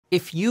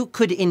If you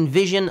could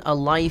envision a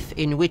life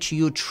in which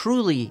you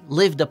truly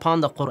lived upon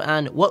the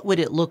Quran, what would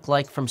it look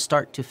like from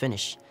start to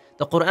finish?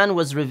 The Quran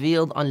was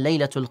revealed on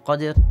Laylatul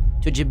Qadr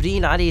to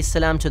Jibreel alayhi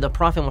salam, to the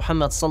Prophet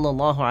Muhammad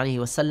sallallahu alayhi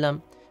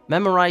wasallam,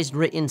 memorized,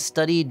 written,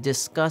 studied,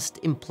 discussed,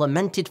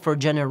 implemented for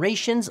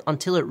generations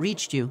until it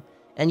reached you,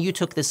 and you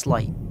took this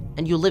light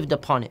and you lived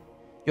upon it.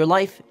 Your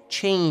life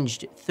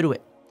changed through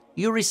it.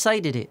 You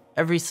recited it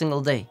every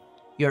single day,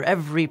 your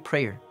every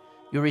prayer.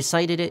 You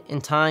recited it in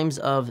times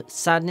of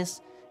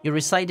sadness. You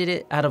recited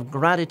it out of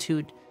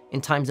gratitude,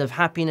 in times of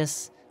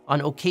happiness, on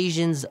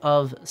occasions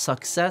of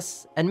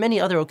success, and many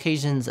other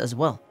occasions as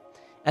well.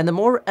 And the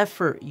more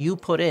effort you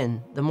put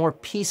in, the more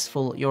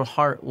peaceful your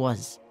heart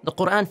was. The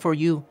Quran for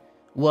you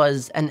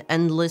was an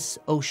endless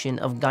ocean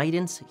of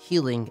guidance,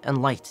 healing,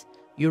 and light.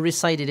 You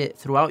recited it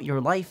throughout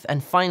your life,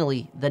 and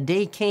finally, the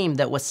day came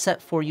that was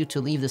set for you to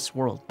leave this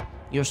world.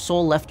 Your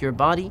soul left your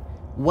body,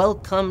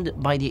 welcomed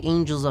by the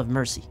angels of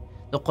mercy.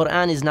 The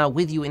Quran is now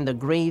with you in the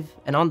grave,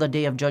 and on the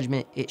day of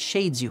judgment, it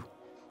shades you.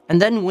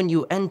 And then when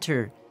you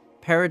enter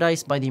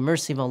paradise by the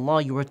mercy of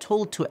Allah, you were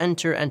told to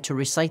enter and to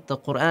recite the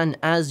Quran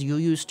as you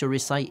used to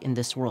recite in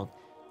this world.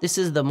 This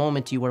is the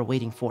moment you were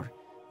waiting for.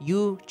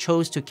 You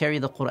chose to carry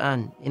the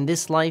Quran. In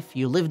this life,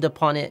 you lived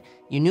upon it,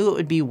 you knew it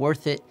would be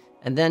worth it,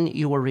 and then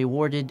you were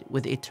rewarded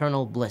with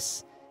eternal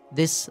bliss.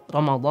 This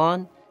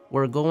Ramadan,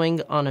 we're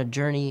going on a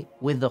journey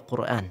with the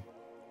Quran.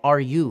 Are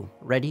you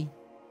ready?